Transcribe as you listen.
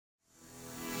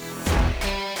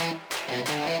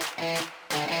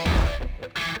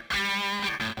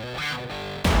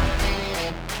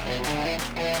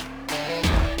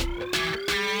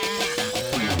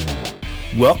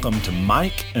Welcome to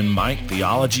Mike and Mike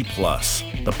Theology Plus,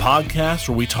 the podcast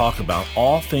where we talk about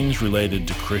all things related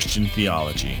to Christian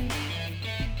theology.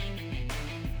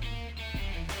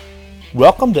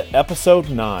 Welcome to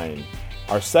episode 9,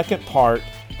 our second part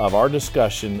of our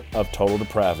discussion of total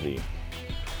depravity.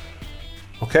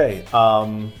 Okay,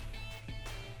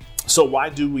 so why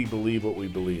do we believe what we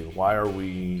believe? Why are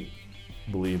we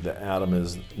believe that Adam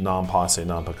is non posse,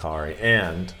 non peccari,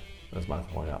 and, as Michael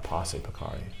pointed out, posse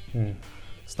peccari?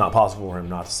 It's not possible for him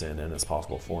not to sin, and it's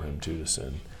possible for him to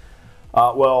sin.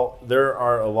 Well, there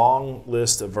are a long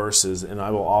list of verses, and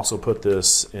I will also put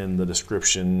this in the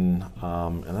description.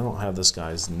 And I don't have this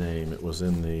guy's name. It was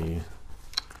in the,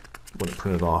 when it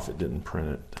printed off, it didn't print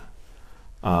it.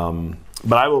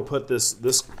 But I will put this,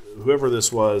 whoever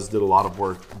this was did a lot of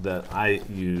work that I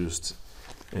used,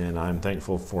 and I'm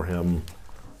thankful for him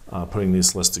putting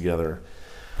these lists together.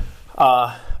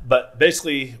 But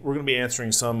basically, we're going to be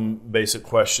answering some basic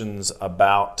questions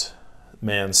about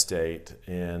man's state,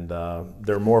 and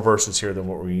there are more verses here than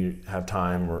what we have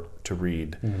time to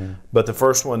read. Mm-hmm. But the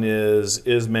first one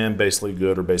is man basically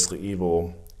good or basically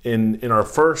evil? In our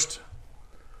first,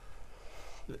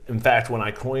 in fact, when I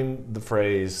coined the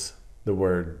phrase, the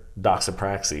word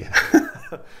doxapraxy,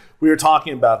 we were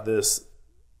talking about this,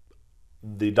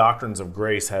 the doctrines of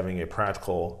grace having a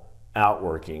practical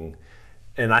outworking.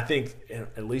 And I think,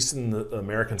 at least in the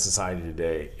American society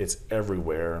today, it's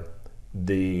everywhere,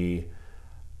 the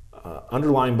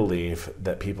underlying belief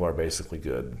that people are basically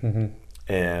good. Mm-hmm.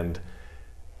 And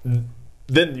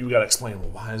then you got to explain,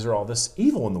 well, why is there all this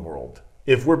evil in the world?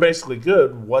 If we're basically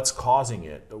good, what's causing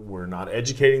it? We're not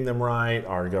educating them right.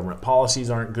 Our government policies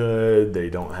aren't good. They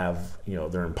don't have,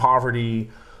 they're in poverty.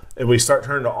 And we start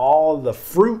turning to all the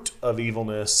fruit of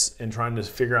evilness and trying to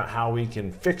figure out how we can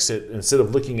fix it instead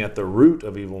of looking at the root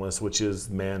of evilness, which is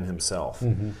man himself.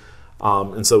 Mm-hmm.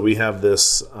 And so we have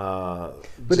this... but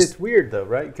it's weird, though,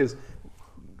 right? Because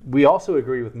we also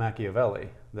agree with Machiavelli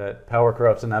that power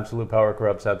corrupts and absolute power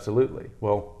corrupts absolutely.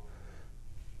 Well,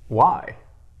 why?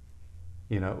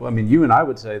 You and I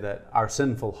would say that our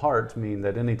sinful hearts mean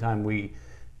that anytime we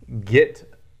get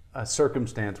a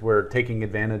circumstance where taking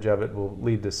advantage of it will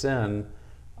lead to sin,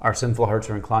 our sinful hearts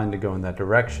are inclined to go in that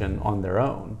direction on their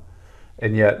own.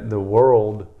 And yet the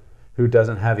world, who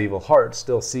doesn't have evil hearts,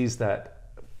 still sees that,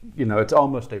 it's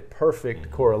almost a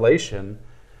perfect correlation.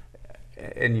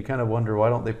 And you kind of wonder, why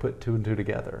don't they put two and two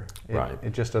together?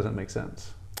 It just doesn't make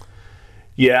sense.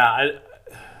 Yeah,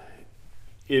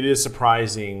 it is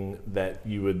surprising that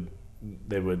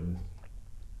they would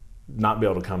not be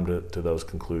able to come to those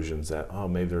conclusions that,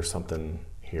 maybe there's something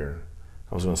here.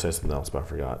 I was going to say something else, but I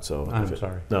forgot. So I'm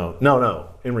sorry.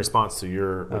 No. In response to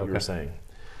you were saying.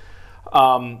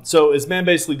 So is man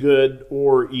basically good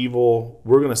or evil?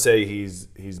 We're going to say he's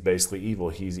basically evil.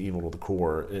 He's evil to the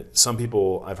core. Some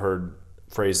people I've heard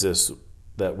phrase this,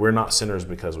 that we're not sinners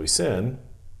because we sin.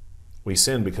 We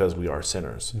sin because we are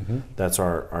sinners. Mm-hmm. That's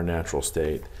our natural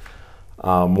state.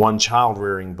 One child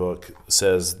rearing book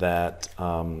says that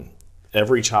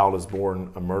every child is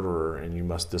born a murderer, and you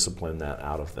must discipline that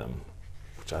out of them,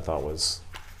 which I thought was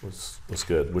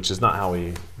good. Which is not how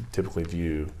we typically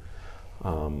view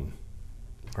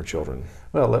our children.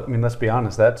 Well, let's be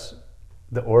honest. That's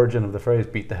the origin of the phrase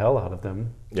 "beat the hell out of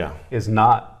them." Yeah, is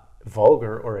not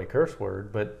vulgar or a curse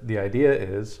word, but the idea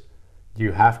is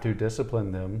you have to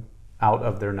discipline them out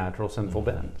of their natural sinful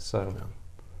bent. So. Yeah.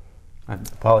 I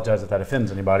apologize if that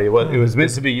offends anybody. It was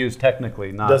meant to be used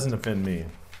technically, not... It doesn't offend me.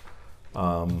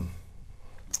 I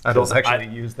don't actually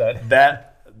use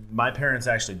that. My parents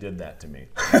actually did that to me.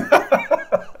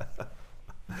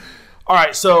 All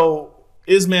right, so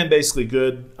is man basically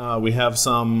good? We have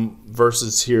some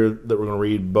verses here that we're going to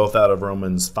read, both out of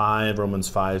Romans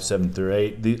 5, 7 through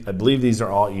 8. I believe these are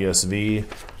all ESV,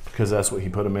 because that's what he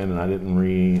put them in, and I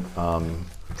didn't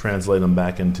translate them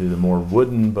back into the more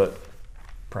wooden, but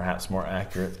perhaps more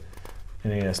accurate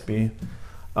NASB.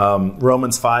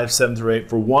 Romans 5, 7 through 8.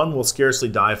 For one will scarcely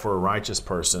die for a righteous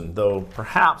person, though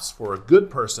perhaps for a good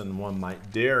person one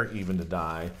might dare even to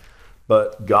die.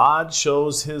 But God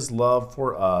shows his love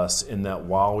for us in that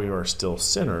while we are still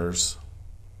sinners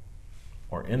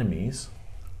or enemies,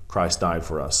 Christ died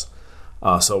for us.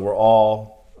 So we're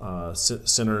all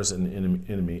sinners and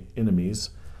enemies.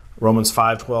 Romans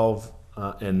 5, 12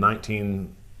 and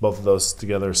 19, both of those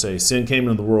together say, sin came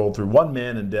into the world through one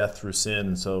man and death through sin,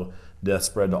 and so death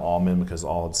spread to all men because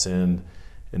all had sinned.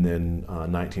 And then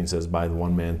 19 says, by the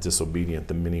one man's disobedience,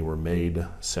 the many were made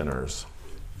sinners.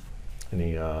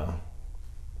 Any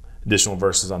additional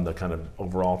verses on the kind of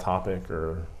overall topic,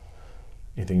 or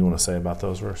anything you want to say about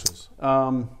those verses?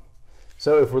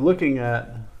 So if we're looking at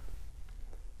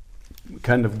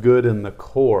kind of good in the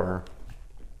core,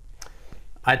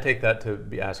 I take that to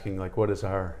be asking, like, what is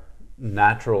our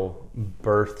natural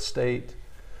birth state?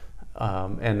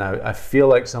 And I feel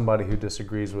like somebody who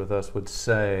disagrees with us would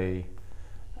say,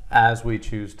 as we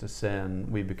choose to sin,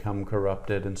 we become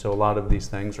corrupted. And so a lot of these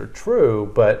things are true,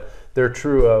 but they're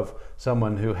true of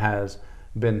someone who has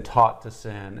been taught to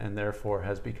sin and therefore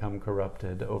has become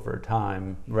corrupted over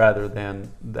time, rather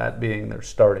than that being their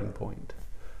starting point.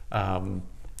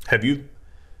 Have you,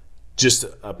 just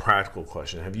a practical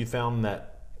question, have you found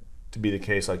that to be the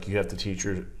case? Like, you have to teach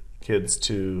your kids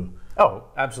to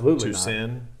absolutely to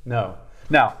sin? No.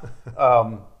 Now,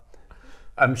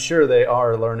 I'm sure they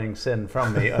are learning sin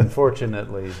from me,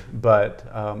 unfortunately, but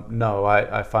no,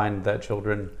 I find that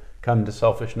children come to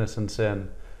selfishness and sin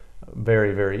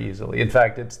very, very easily. In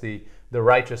fact, it's the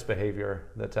righteous behavior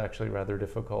that's actually rather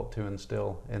difficult to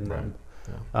instill in them.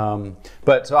 Right. Yeah.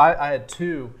 But so I had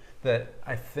two that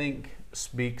I think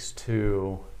speaks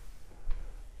to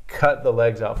cut the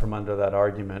legs out from under that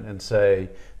argument and say,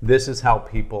 this is how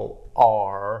people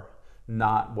are,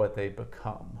 not what they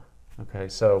become. Okay,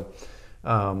 so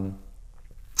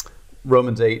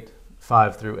Romans 8,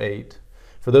 5 through 8.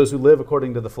 For those who live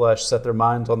according to the flesh set their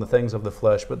minds on the things of the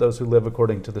flesh, but those who live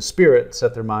according to the Spirit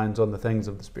set their minds on the things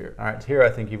of the Spirit. All right, here I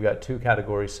think you've got two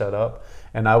categories set up,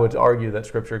 and I would argue that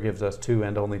Scripture gives us two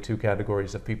and only two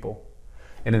categories of people.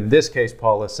 And in this case,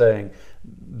 Paul is saying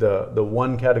the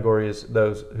one category is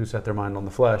those who set their mind on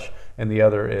the flesh, and the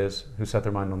other is who set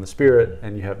their mind on the Spirit,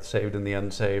 and you have the saved and the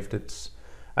unsaved.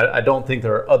 I don't think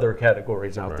there are other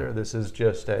categories out there. This is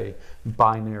just a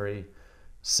binary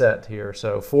set here.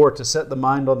 So, for to set the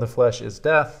mind on the flesh is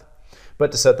death,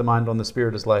 but to set the mind on the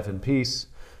Spirit is life and peace.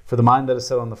 For the mind that is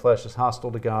set on the flesh is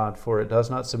hostile to God, for it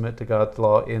does not submit to God's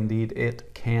law. Indeed,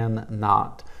 it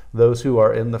cannot. Those who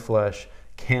are in the flesh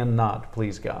cannot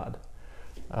please God.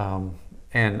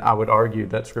 And I would argue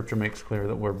that Scripture makes clear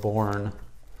that we're born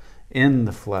in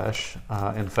the flesh.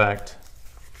 In fact,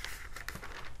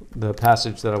 the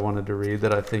passage that I wanted to read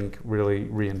that I think really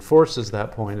reinforces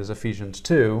that point is Ephesians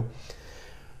 2,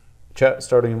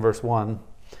 starting in verse 1.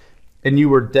 And you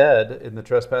were dead in the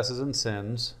trespasses and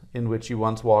sins in which you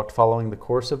once walked, following the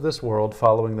course of this world,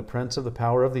 following the prince of the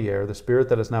power of the air, the spirit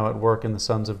that is now at work in the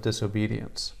sons of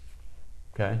disobedience.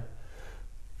 Okay?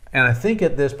 And I think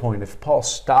at this point, if Paul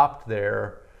stopped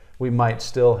there, we might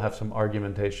still have some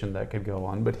argumentation that could go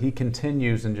on. But he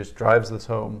continues and just drives this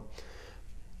home.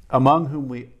 Among whom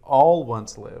we all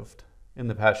once lived in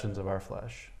the passions of our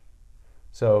flesh.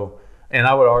 So, and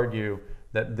I would argue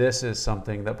that this is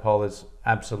something that Paul is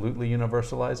absolutely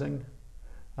universalizing.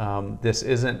 This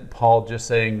isn't Paul just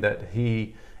saying that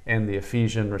he and the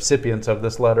Ephesian recipients of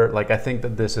this letter, like, I think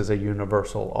that this is a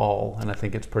universal all, and I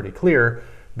think it's pretty clear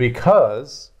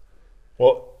because...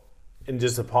 Well, and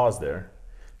just a pause there,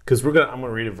 because I'm going to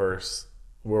read a verse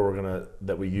where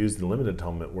that we used the limited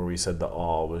atonement where we said the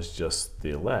all was just the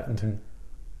elect. Mm-hmm.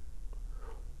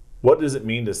 What does it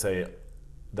mean to say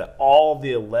that all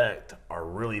the elect are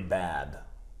really bad?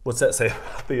 What's that say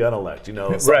about the unelect? You know,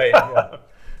 right?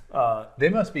 Yeah. They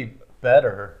must be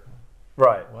better,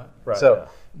 right? What? Right. So, yeah.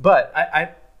 But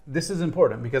I this is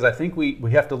important because I think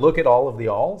we have to look at all of the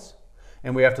alls,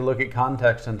 and we have to look at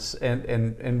context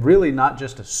and really not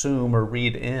just assume or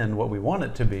read in what we want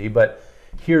it to be, but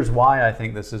here's why I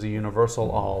think this is a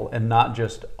universal all and not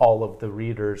just all of the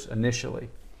readers initially.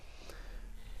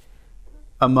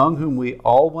 Among whom we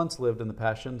all once lived in the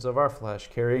passions of our flesh,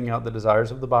 carrying out the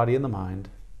desires of the body and the mind.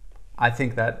 I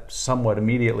think that somewhat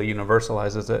immediately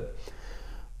universalizes it.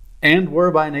 And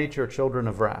were by nature children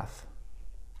of wrath.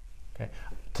 Okay.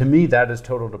 To me, that is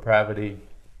total depravity,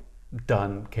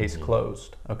 done, case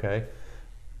closed. Okay.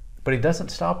 But he doesn't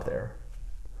stop there.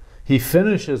 He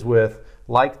finishes with,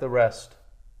 like the rest.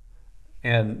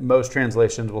 And most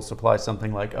translations will supply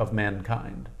something like of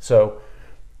mankind. So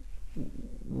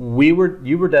you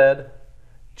were dead,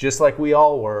 just like we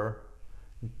all were,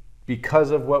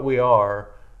 because of what we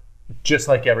are, just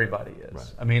like everybody is.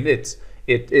 Right. I mean,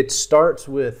 it starts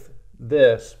with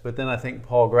this, but then I think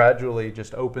Paul gradually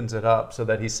just opens it up so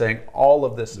that he's saying all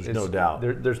of this. There's no doubt.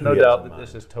 There's no doubt that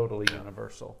this is totally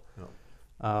universal.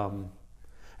 No.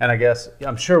 And I guess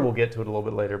I'm sure we'll get to it a little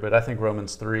bit later, but I think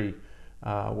Romans 3.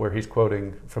 Where he's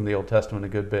quoting from the Old Testament a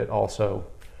good bit, also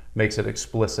makes it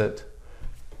explicit.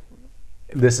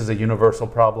 This is a universal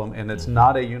problem, and it's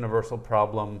not a universal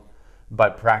problem by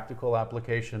practical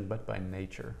application, but by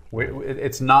nature.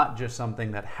 It's not just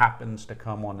something that happens to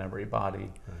come on everybody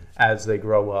as they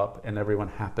grow up, and everyone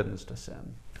happens to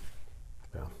sin.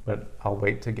 Yeah. But I'll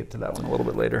wait to get to that one a little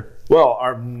bit later. Well,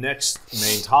 our next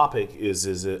main topic is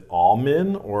it all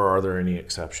men, or are there any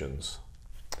exceptions?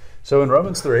 So in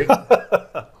Romans 3.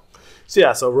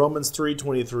 So Romans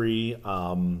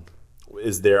 3:23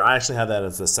 is there. I actually have that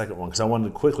as the second one because I wanted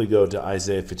to quickly go to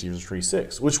Isaiah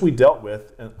 53:6, which we dealt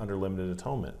with under limited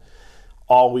atonement.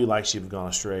 All we like sheep have gone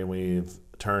astray, and we've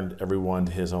turned everyone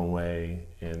to his own way.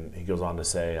 And he goes on to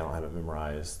say, I don't have it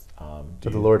memorized. But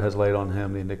the Lord has laid on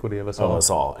him the iniquity of us all. Of us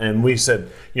all. And we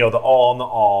said, the all and the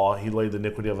all, he laid the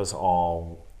iniquity of us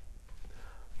all.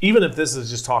 Even if this is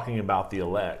just talking about the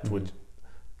elect, which,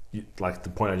 like the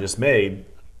point I just made,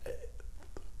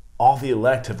 all the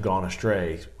elect have gone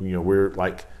astray. We're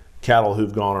like cattle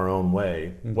who've gone our own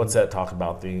way. Mm-hmm. What's that talk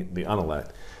about the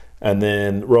unelect? And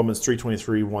then Romans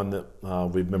 3:23, one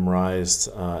that we've memorized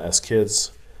as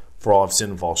kids, for all have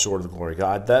sinned and fall short of the glory of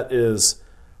God. That is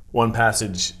one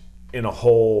passage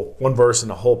one verse in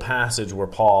a whole passage where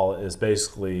Paul is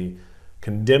basically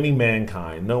condemning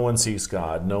mankind. No one seeks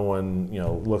God. No one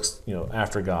looks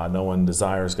after God. No one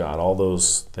desires God. All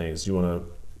those things. You want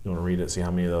to read it? See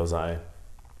how many of those I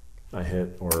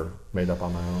hit or made up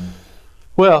on my own.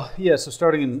 Well, yeah. So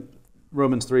starting in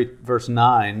Romans 3 verse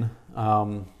 9.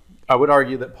 I would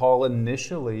argue that Paul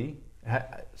initially,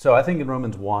 so I think in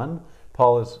Romans 1,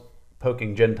 Paul is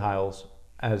poking Gentiles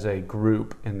as a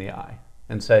group in the eye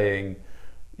and saying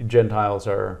Gentiles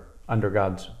are under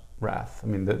God's wrath. I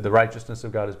mean, the righteousness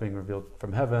of God is being revealed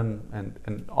from heaven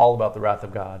and all about the wrath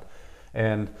of God.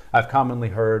 And I've commonly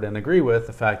heard and agree with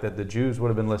the fact that the Jews would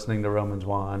have been listening to Romans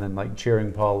 1 and like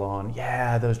cheering Paul on,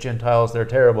 yeah, those Gentiles, they're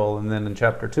terrible. And then in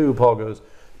chapter 2, Paul goes,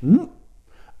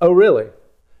 oh, really?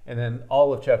 And then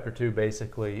all of chapter 2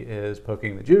 basically is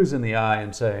poking the Jews in the eye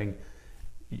and saying,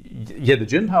 yeah, the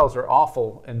Gentiles are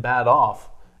awful and bad off,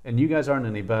 and you guys aren't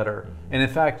any better. Mm-hmm. And in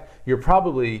fact, you're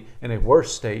probably in a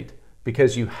worse state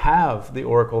because you have the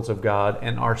oracles of God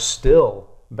and are still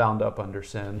bound up under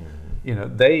sin.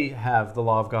 Mm-hmm. They have the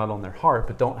law of God on their heart,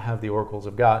 but don't have the oracles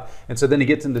of God. And so then he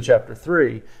gets into chapter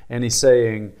 3, and he's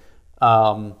saying,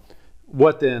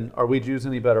 what then? Are we Jews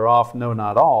any better off? No,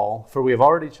 not all. For we have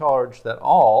already charged that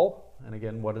all, and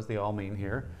again, what does the all mean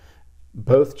here?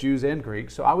 Both Jews and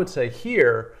Greeks. So I would say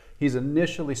here, he's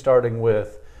initially starting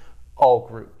with all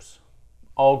groups.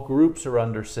 All groups are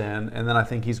under sin, and then I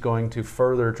think he's going to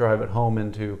further drive it home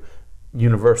into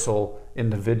universal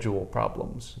individual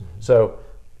problems. Mm-hmm. So,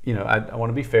 I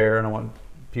want to be fair, and I want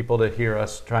people to hear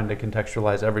us trying to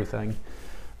contextualize everything.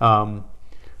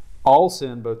 All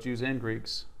sin, both Jews and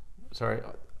Greeks,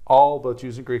 both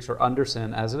Jews and Greeks are under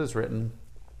sin, as it is written.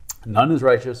 None is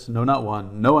righteous, no, not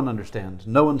one. No one understands.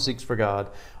 No one seeks for God.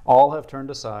 All have turned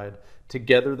aside.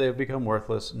 Together they have become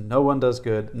worthless. No one does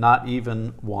good, not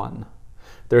even one.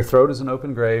 Their throat is an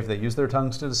open grave. They use their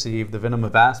tongues to deceive. The venom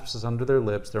of asps is under their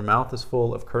lips. Their mouth is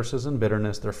full of curses and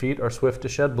bitterness. Their feet are swift to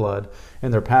shed blood.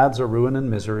 And their paths are ruin and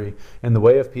misery. And the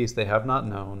way of peace they have not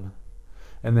known.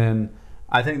 And then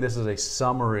I think this is a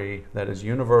summary that is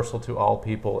universal to all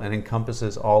people and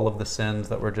encompasses all of the sins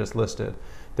that were just listed.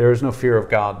 There is no fear of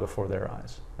God before their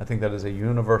eyes. I think that is a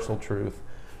universal truth.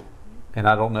 And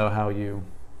I don't know how you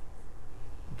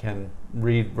can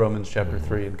read Romans chapter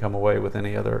 3 and come away with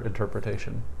any other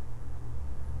interpretation.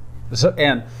 So,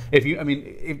 and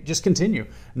just continue.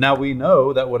 Now we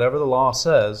know that whatever the law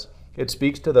says, it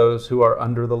speaks to those who are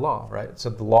under the law, right? So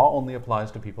the law only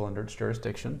applies to people under its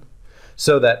jurisdiction,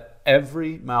 so that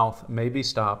every mouth may be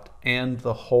stopped and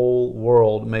the whole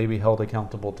world may be held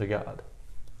accountable to God.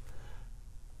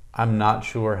 I'm not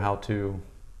sure how to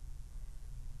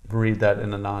read that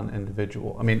in a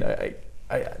non-individual. I mean,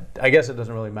 I guess it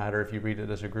doesn't really matter if you read it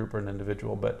as a group or an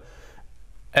individual, but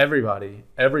everybody,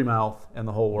 every mouth in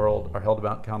the whole world are held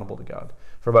accountable to God.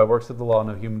 For by works of the law,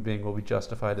 no human being will be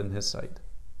justified in his sight.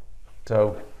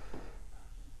 So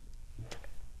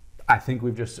I think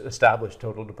we've just established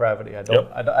total depravity. I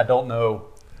don't know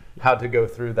how to go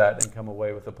through that and come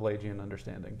away with a Pelagian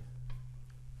understanding.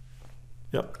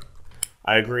 Yep.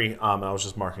 I agree. I was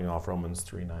just marking off Romans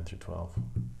 3, 9 through 12.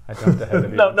 I jumped ahead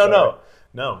of you.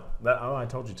 No. I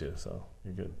told you to, so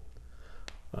you're good.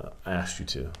 I asked you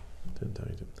to. Didn't tell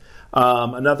you to.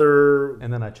 Another...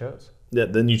 And then I chose. Yeah,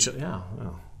 then you chose. Yeah,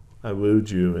 well, I wooed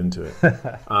you into it.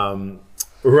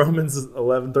 Romans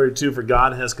 11:32, for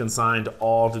God has consigned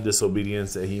all to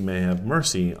disobedience that he may have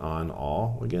mercy on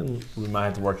all. Again, we might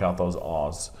have to work out those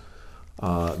alls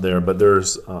there, but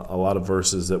there's a lot of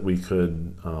verses that we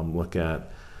could look at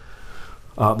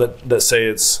that say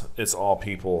it's all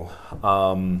people.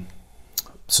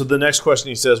 So the next question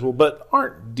he says, well, but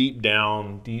aren't deep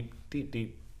down,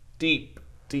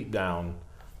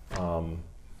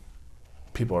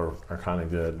 people are kind of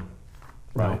good,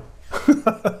 right?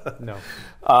 No.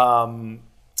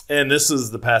 And this is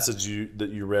the passage that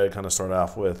you read, kind of start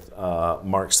off with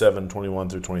Mark 7:21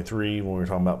 through 23, when we were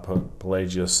talking about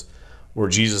Pelagius, where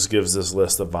Jesus gives this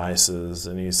list of vices,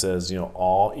 and he says,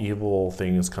 all evil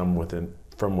things come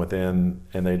from within,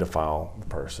 and they defile the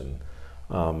person.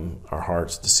 Our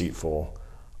heart's deceitful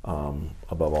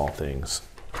above all things.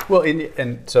 Well,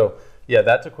 and so, yeah,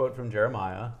 that's a quote from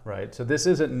Jeremiah, right? So this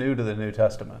isn't new to the New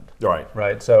Testament.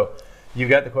 Right. So you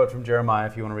got the quote from Jeremiah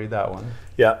if you want to read that one.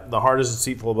 Yeah, the heart is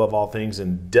deceitful above all things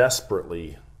and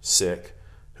desperately sick.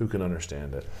 Who can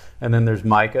understand it? And then there's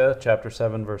Micah chapter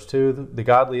 7, verse 2. The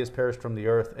godly is perished from the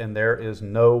earth, and there is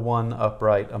no one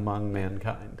upright among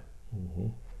mankind. Mm-hmm.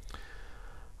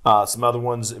 Some other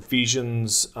ones,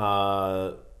 Ephesians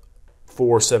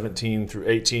 4:17 through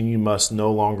 18. You must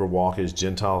no longer walk as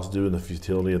Gentiles do in the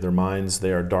futility of their minds.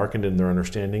 They are darkened in their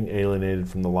understanding, alienated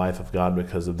from the life of God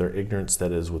because of their ignorance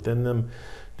that is within them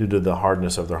due to the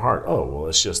hardness of their heart. Oh, well,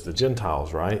 it's just the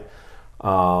Gentiles, right?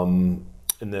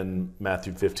 And then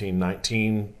Matthew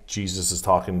 15:19, Jesus is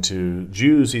talking to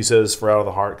Jews. He says, for out of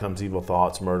the heart comes evil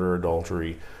thoughts, murder,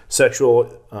 adultery, sexual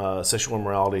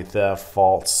immorality, theft,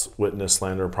 false witness,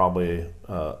 slander, probably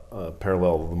a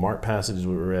parallel to the Mark passage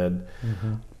we read.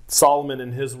 Mm-hmm. Solomon,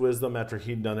 in his wisdom, after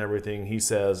he'd done everything, he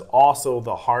says, also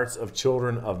the hearts of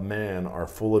children of man are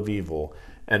full of evil,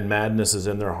 and madness is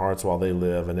in their hearts while they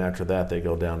live, and after that they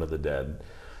go down to the dead.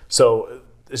 So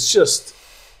it's just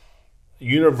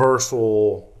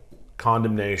universal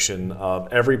condemnation of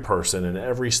every person in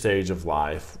every stage of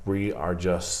life. We are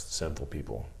just sinful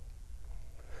people.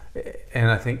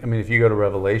 And I think, if you go to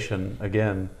Revelation,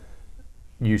 again,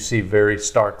 you see very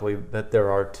starkly that there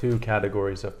are two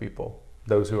categories of people.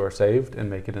 Those who are saved and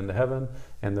make it into heaven,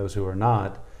 and those who are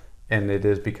not. And it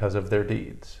is because of their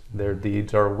deeds. Their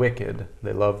deeds are wicked.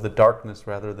 They love the darkness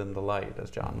rather than the light,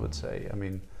 as John would say.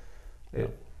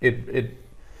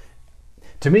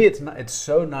 To me, it's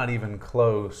so not even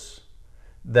close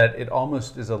that it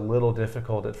almost is a little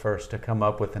difficult at first to come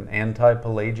up with an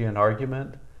anti-Pelagian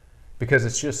argument, because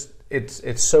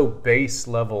it's so base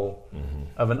level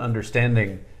of an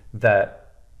understanding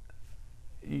that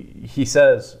he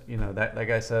says, that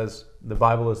guy says the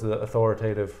Bible is the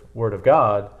authoritative word of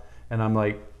God, and I'm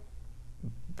like,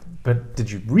 but did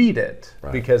you read it?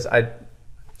 Right. Because I'm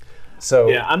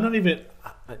not even.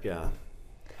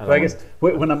 I guess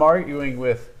when I'm arguing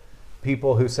with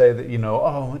people who say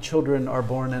that, children are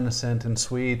born innocent and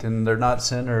sweet and they're not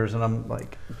sinners, and I'm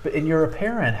like, and you're a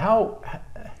parent, how?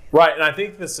 Right, and I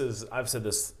think I've said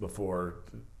this before,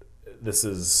 this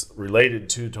is related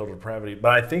to total depravity,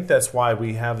 but I think that's why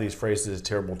we have these phrases,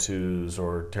 terrible twos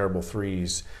or terrible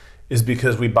threes, is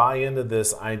because we buy into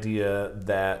this idea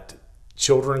that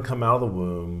children come out of the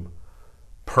womb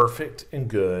perfect and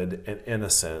good and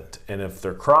innocent, and if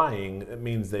they're crying, it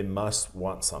means they must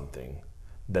want something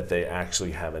that they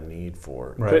actually have a need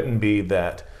for. Right. It couldn't be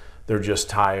that they're just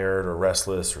tired or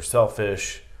restless or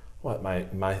selfish. What, my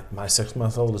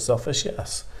 6-month-old is selfish?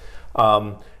 Yes.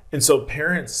 And so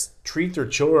parents treat their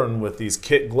children with these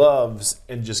kid gloves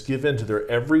and just give in to their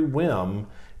every whim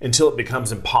until it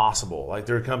becomes impossible. Like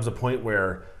there comes a point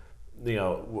where,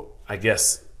 I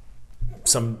guess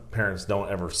some parents don't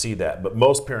ever see that, but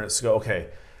most parents go, okay,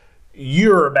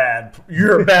 you're a bad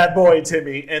boy,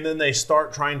 Timmy. And then they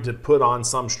start trying to put on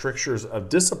some strictures of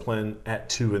discipline at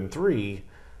 2 and 3.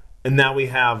 And now we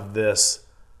have this,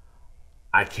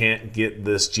 I can't get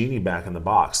this genie back in the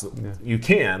box. Yeah. You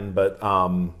can, but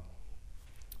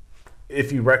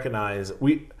if you recognize,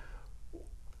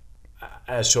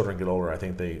 as children get older, I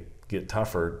think they get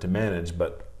tougher to manage,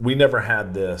 but we never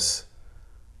had this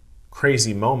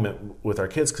crazy moment with our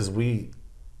kids because we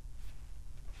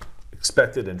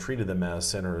expected and treated them as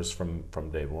sinners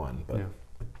from day one.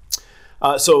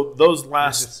 But so those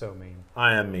last, you're just so mean.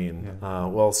 I am mean.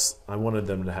 Yeah. I wanted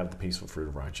them to have the peaceful fruit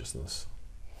of righteousness.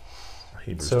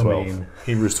 Hebrews 12. Mean.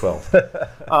 Hebrews 12.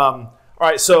 All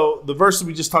right, so the verses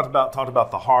we just talked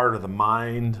about the heart or the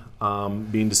mind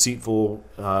being deceitful.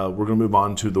 We're going to move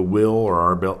on to the will, or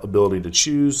our ability to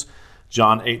choose.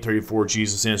 John 8:34,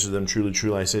 Jesus answered them, truly,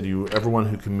 truly, I say to you, everyone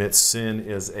who commits sin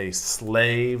is a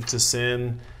slave to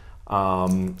sin.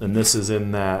 And this is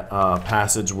in that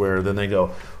passage where then they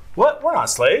go, what? We're not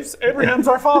slaves. Abraham's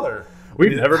our father.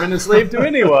 We've never been enslaved to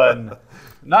anyone.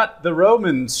 Not the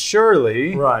Romans,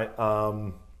 surely. Right.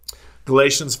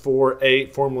 Galatians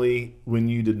 4:8, formerly when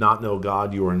you did not know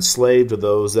God, you were enslaved to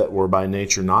those that were by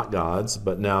nature not gods,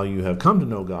 but now you have come to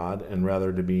know God and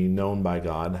rather to be known by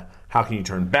God. How can you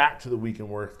turn back to the weak and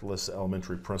worthless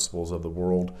elementary principles of the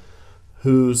world,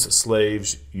 whose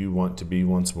slaves you want to be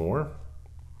once more?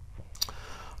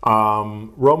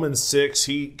 Romans 6,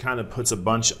 he kind of puts a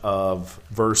bunch of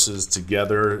verses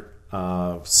together,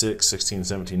 6, 16,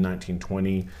 17, 19,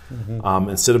 20.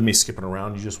 Instead of me skipping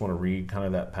around, you just want to read kind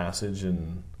of that passage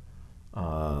and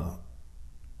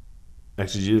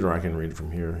exegete it, or I can read it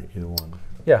from here, either one.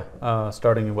 Yeah,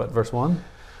 starting in what, verse 1?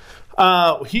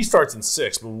 He starts in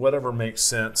 6, but whatever makes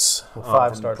sense. Well,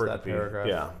 5 starts that paragraph.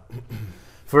 Yeah.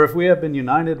 For if we have been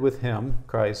united with him,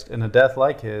 Christ, in a death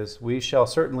like his, we shall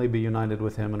certainly be united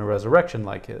with him in a resurrection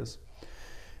like his.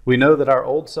 We know that our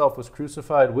old self was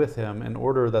crucified with him in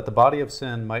order that the body of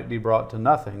sin might be brought to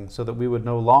nothing, so that we would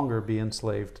no longer be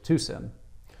enslaved to sin.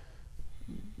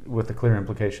 With the clear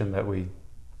implication that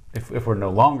if we're no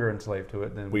longer enslaved to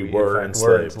it, then we were in fact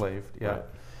were enslaved. enslaved. Yeah. Right.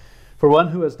 For one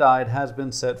who has died has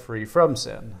been set free from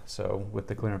sin. So with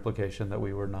the clear implication that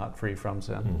we were not free from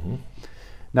sin.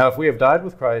 Now, if we have died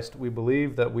with Christ, we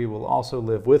believe that we will also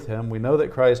live with him. We know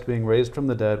that Christ, being raised from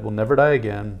the dead, will never die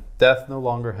again. Death no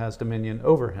longer has dominion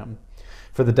over him.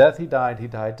 For the death he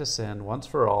died to sin once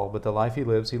for all, but the life he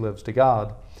lives to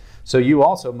God. So you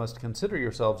also must consider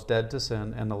yourselves dead to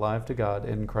sin and alive to God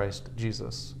in Christ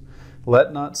Jesus.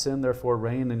 Let not sin therefore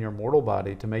reign in your mortal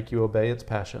body to make you obey its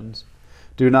passions.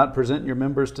 Do not present your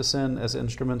members to sin as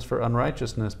instruments for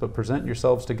unrighteousness, but present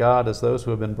yourselves to God as those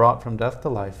who have been brought from death to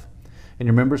life, and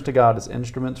your members to God as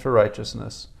instruments for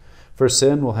righteousness. For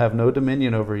sin will have no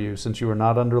dominion over you, since you are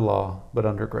not under law, but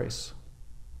under grace.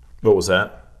 What was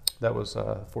that? That was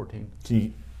 14.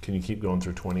 Can you keep going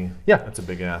through 20? Yeah. That's a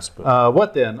big ask. But.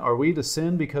 What then? Are we to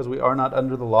sin because we are not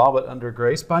under the law, but under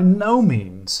grace? By no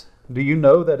means. Do you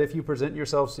know that if you present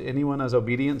yourselves to anyone as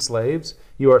obedient slaves,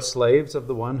 you are slaves of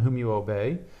the one whom you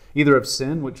obey, either of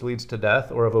sin, which leads to death,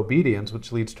 or of obedience,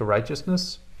 which leads to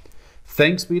righteousness?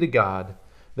 Thanks be to God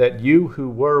that you who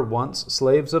were once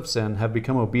slaves of sin have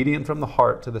become obedient from the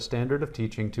heart to the standard of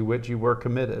teaching to which you were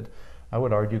committed. I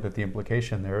would argue that the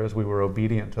implication there is we were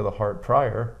obedient to the heart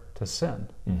prior to sin.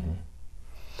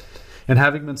 And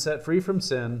having been set free from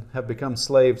sin, have become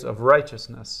slaves of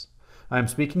righteousness. I am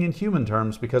speaking in human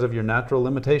terms because of your natural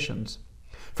limitations.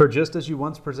 For just as you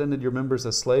once presented your members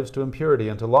as slaves to impurity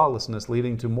and to lawlessness,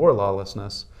 leading to more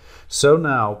lawlessness, so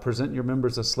now present your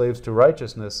members as slaves to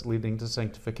righteousness, leading to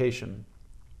sanctification.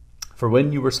 For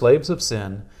when you were slaves of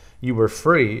sin, you were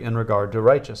free in regard to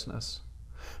righteousness.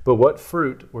 But what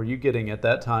fruit were you getting at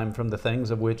that time from the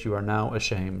things of which you are now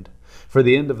ashamed? For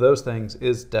the end of those things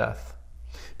is death.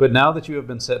 But now that you have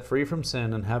been set free from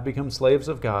sin and have become slaves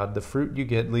of God, the fruit you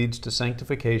get leads to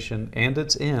sanctification, and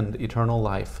its end, eternal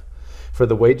life. For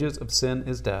the wages of sin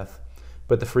is death,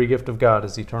 but the free gift of God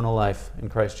is eternal life in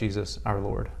Christ Jesus our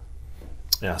Lord.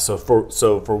 Yeah, so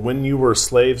for when you were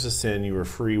slaves of sin, you were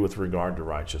free with regard to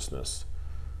righteousness.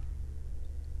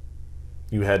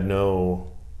 You had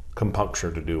no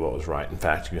compunction to do what was right. In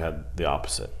fact, you had the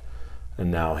opposite.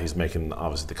 And now he's making,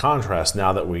 obviously, the contrast.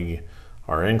 Now that we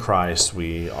are in Christ,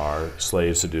 we are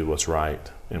slaves to do what's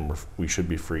right, and we should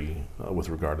be free with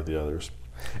regard to the others.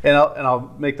 And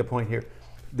I'll make the point here.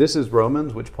 This is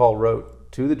Romans, which Paul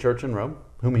wrote to the church in Rome,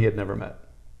 whom he had never met.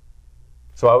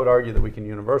 So I would argue that we can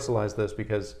universalize this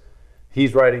because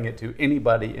he's writing it to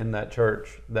anybody in that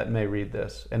church that may read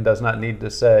this and does not need to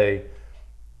say,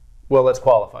 well, let's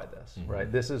qualify this,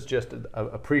 right? This is just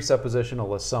a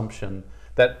presuppositional assumption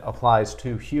that applies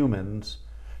to humans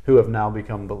who have now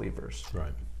become believers.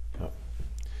 Right.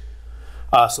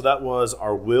 So that was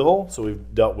our will. So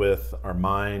we've dealt with our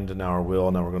mind, now our will.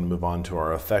 Now we're going to move on to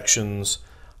our affections.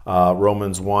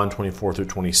 Romans 1, 24 through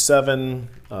 27,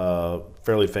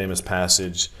 fairly famous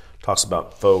passage, talks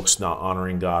about folks not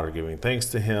honoring God or giving thanks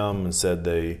to him. Instead,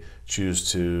 they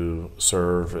choose to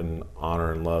serve and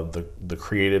honor and love the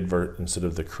created instead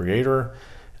of the creator.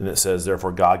 And it says,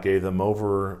 therefore, God gave them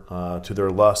over to their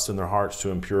lust in their hearts to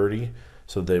impurity,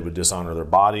 so they would dishonor their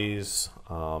bodies.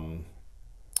 We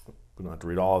don't have to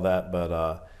read all of that,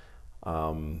 but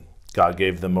God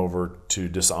gave them over to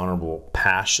dishonorable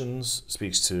passions.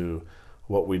 Speaks to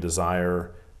what we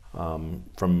desire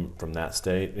from that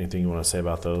state. Anything you want to say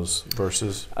about those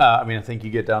verses? I think you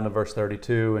get down to verse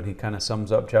 32, and he kind of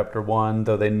sums up chapter 1.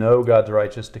 Though they know God's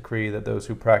righteous decree that those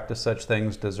who practice such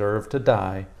things deserve to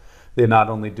die, they not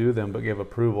only do them, but give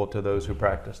approval to those who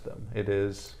practice them. It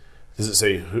is... Does it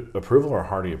say approval or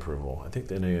hearty approval? I think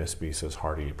the NASB says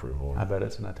hearty approval. I bet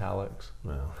it's in italics.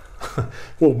 Well,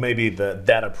 well, maybe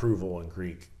that approval in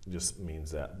Greek just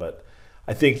means that. But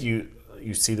I think you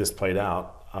see this played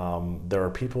out. There are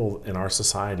people in our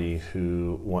society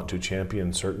who want to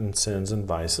champion certain sins and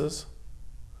vices.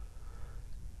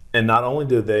 And not only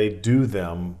do they do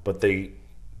them, but they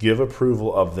give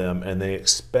approval of them, and they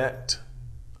expect...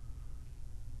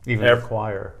 Even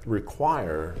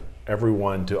require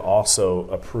everyone to also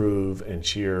approve and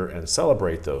cheer and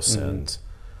celebrate those sins.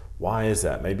 Why is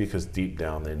that? Maybe because deep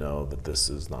down they know that this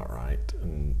is not right,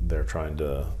 and they're trying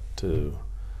to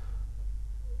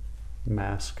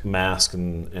mask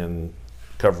and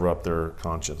cover up their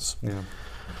conscience. Yeah.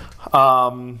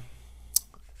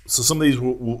 So some of these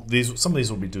will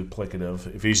be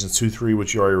duplicative. Ephesians 2:3,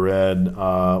 which you already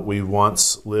read. We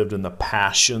once lived in the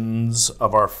passions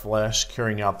of our flesh,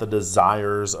 carrying out the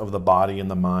desires of the body and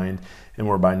the mind, and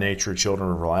were by nature children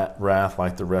of wrath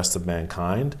like the rest of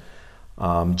mankind.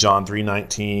 John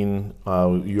 3:19,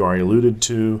 you already alluded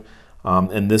to.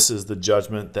 And this is the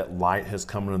judgment, that light has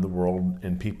come into the world,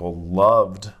 and people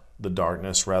loved the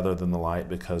darkness rather than the light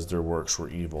because their works were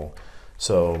evil.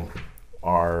 So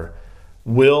our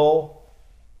will,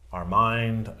 our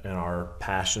mind, and our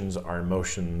passions, our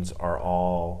emotions are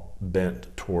all bent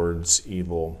towards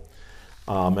evil.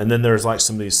 And then there's like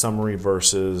some of these summary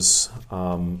verses.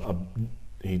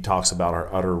 He talks about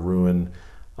our utter ruin.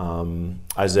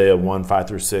 Isaiah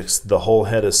 1:5-6, the whole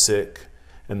head is sick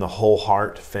and the whole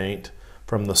heart faint.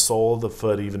 From the sole of the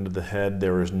foot even to the head,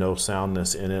 there is no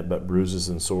soundness in it, but bruises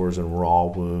and sores and raw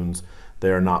wounds.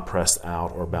 They are not pressed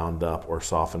out or bound up or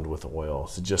softened with oil.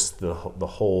 So just the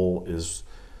whole is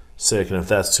sick. And if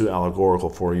that's too allegorical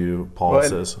for you, Paul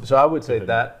says. So I would say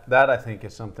that I think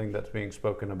is something that's being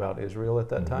spoken about Israel at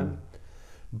that time.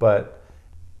 But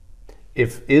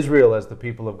if Israel, as the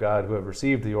people of God who have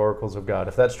received the oracles of God,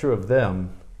 if that's true of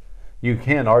them, you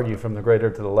can argue from the greater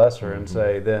to the lesser and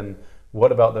say, then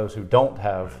what about those who don't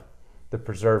have the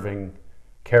preserving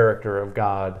character of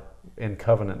God in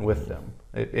covenant with them?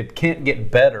 It can't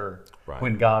get better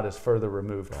when God is further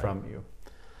removed from you.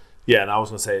 Yeah, and I was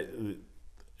going to say,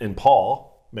 in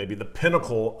Paul, maybe the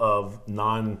pinnacle of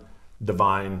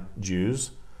non-divine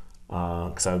Jews,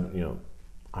 because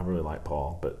I really like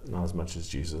Paul, but not as much as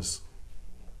Jesus.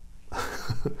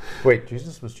 Wait,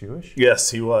 Jesus was Jewish?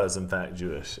 Yes, he was, in fact,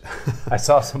 Jewish. I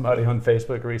saw somebody on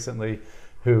Facebook recently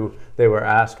who they were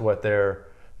asked what their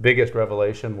biggest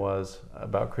revelation was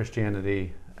about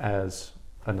Christianity as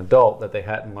an adult that they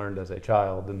hadn't learned as a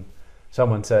child. And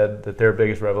someone said that their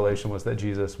biggest revelation was that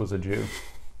Jesus was a Jew.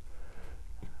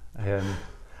 And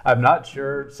I'm not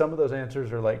sure. Some of those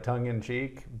answers are like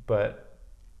tongue-in-cheek, but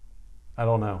I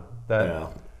don't know.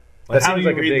 That seems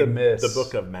like a big miss. The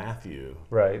book of Matthew.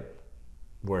 Right.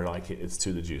 Where like it's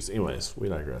to the Jews. Anyways, we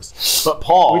digress. But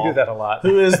Paul, we do that a lot.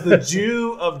 who is the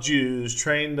Jew of Jews,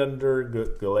 trained under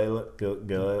Gamaliel.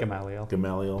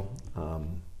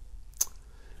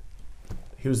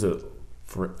 He was a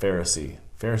Pharisee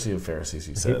of Pharisees.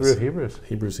 He says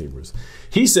Hebrews.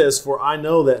 He says, "For I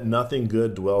know that nothing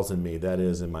good dwells in me, that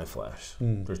is, in my flesh."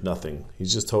 There's nothing.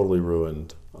 He's just totally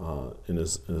ruined in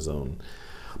his own.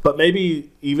 But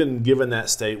maybe even given that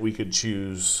state, we could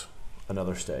choose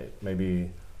another state.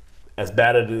 Maybe as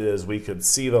bad as it is, we could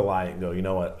see the light and go, you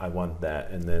know what, I want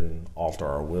that, and then alter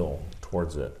our will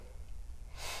towards it.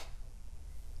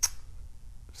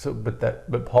 So,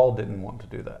 but Paul didn't want to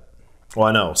do that. Well,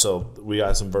 I know. So we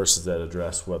got some verses that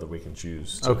address whether we can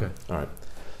choose to. Okay. All right.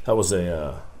 That was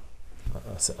a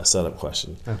setup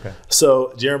question. Okay.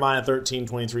 So Jeremiah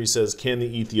 13:23 says, "Can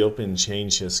the Ethiopian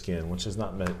change his skin?" Which is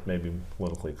not maybe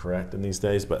politically correct in these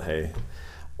days, but hey.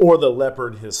 "Or the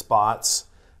leopard his spots,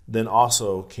 then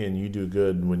also can you do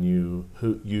good when you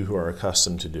who are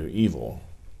accustomed to do evil."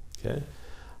 Okay.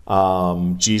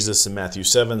 Jesus in Matthew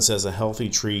 7 says, "A healthy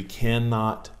tree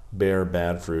cannot bear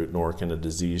bad fruit, nor can a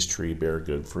diseased tree bear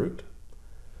good fruit."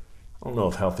 I don't know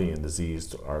if healthy and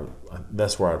diseased are.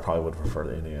 That's where I probably would prefer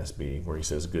the NASB, where he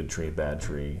says good tree, bad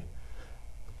tree.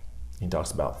 He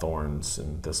talks about thorns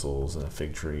and thistles and a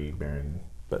fig tree bearing,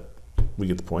 but we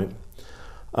get the point.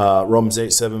 Romans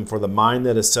 8:7, "For the mind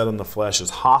that is set on the flesh is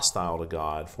hostile to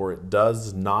God, for it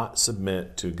does not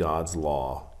submit to God's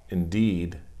law.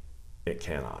 Indeed, it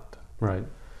cannot." Right.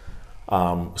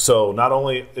 So not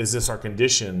only is this our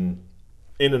condition,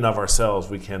 in and of ourselves,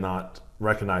 we cannot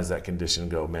recognize that condition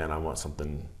and go, man, I want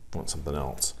something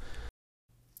else.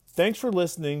 Thanks for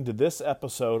listening to this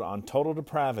episode on Total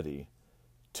Depravity.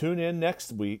 Tune in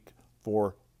next week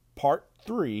for Part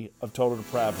 3 of Total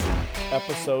Depravity,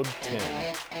 Episode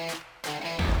 10.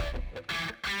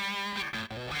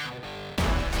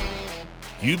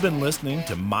 You've been listening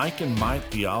to Mike and Mike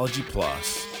Theology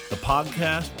Plus, the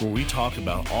podcast where we talk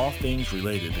about all things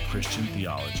related to Christian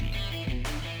theology.